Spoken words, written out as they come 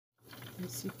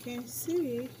As you can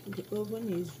see, the oven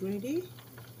is ready.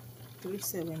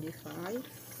 375.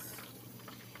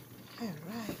 All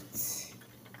right,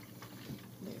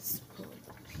 let's put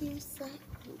the pizza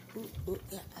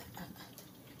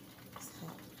so,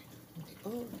 in the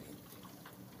oven.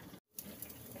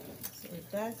 So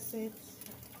that's it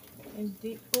in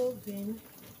the oven.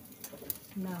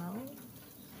 Now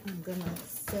I'm gonna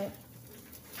set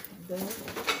the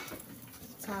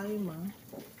timer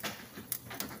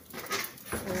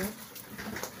for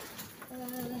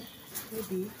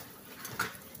maybe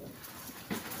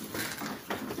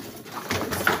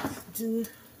do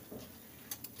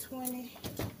 20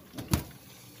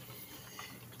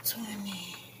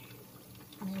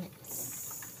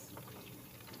 minutes.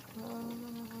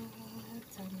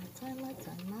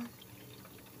 Timer.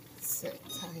 Set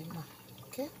timer.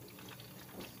 Okay.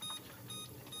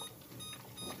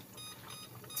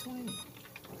 20.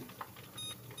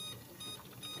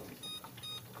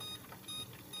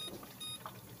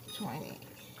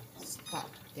 Stop.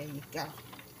 There you go.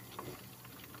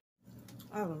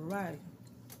 All right.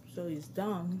 So it's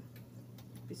done.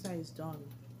 Pizza is done.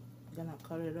 I'm gonna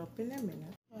cut it up in a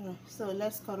minute. So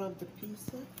let's cut up the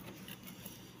pizza.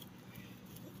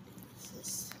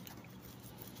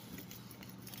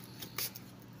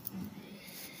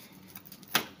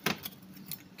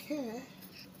 Okay.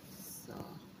 So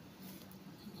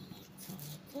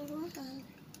turn it around.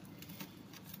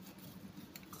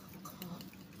 Cut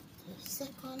the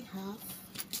second half.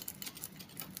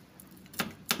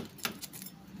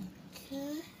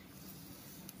 Okay.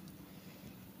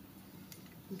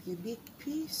 It's a big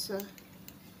piece, so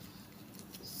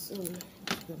it's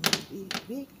gonna be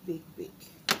big.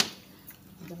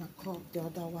 I'm gonna cut the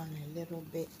other one a little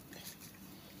bit.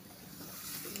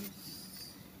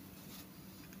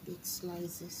 Big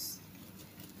slices.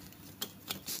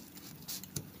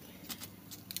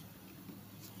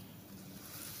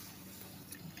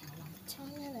 Now I'm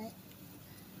turning it.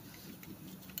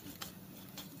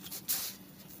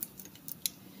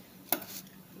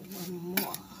 One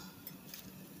more.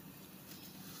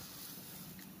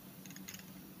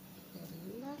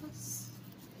 Last.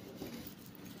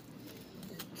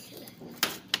 Okay.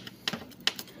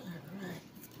 Alright.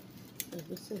 So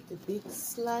this is the big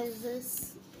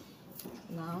slices.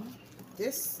 Now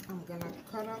this I'm gonna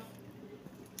cut up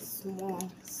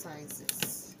small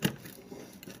sizes.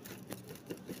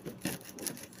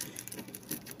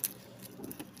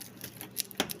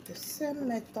 The same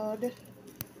method.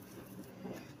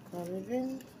 Cut it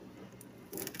in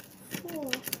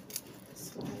 4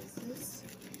 slices.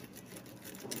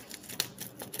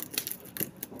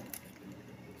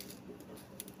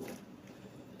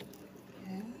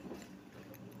 And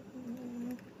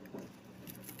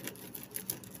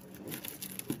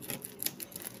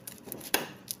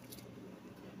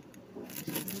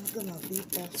it's not gonna be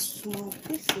that small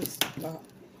pieces, but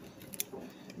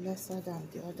lesser than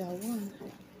the other one.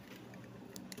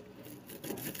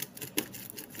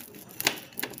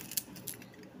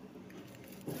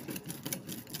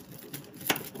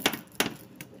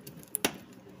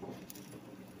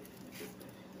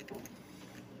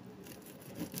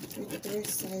 Three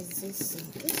sizes in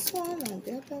this one, and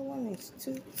the other one is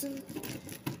two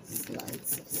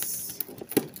slices.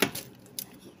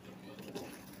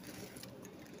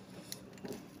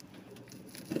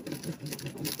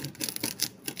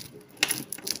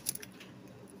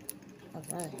 All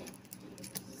right,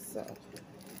 so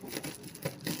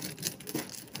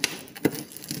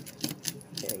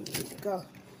there you go.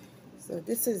 So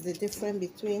this is the difference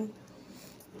between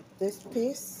this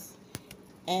piece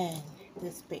and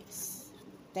this piece.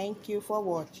 Thank you for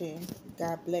watching.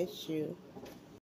 God bless you.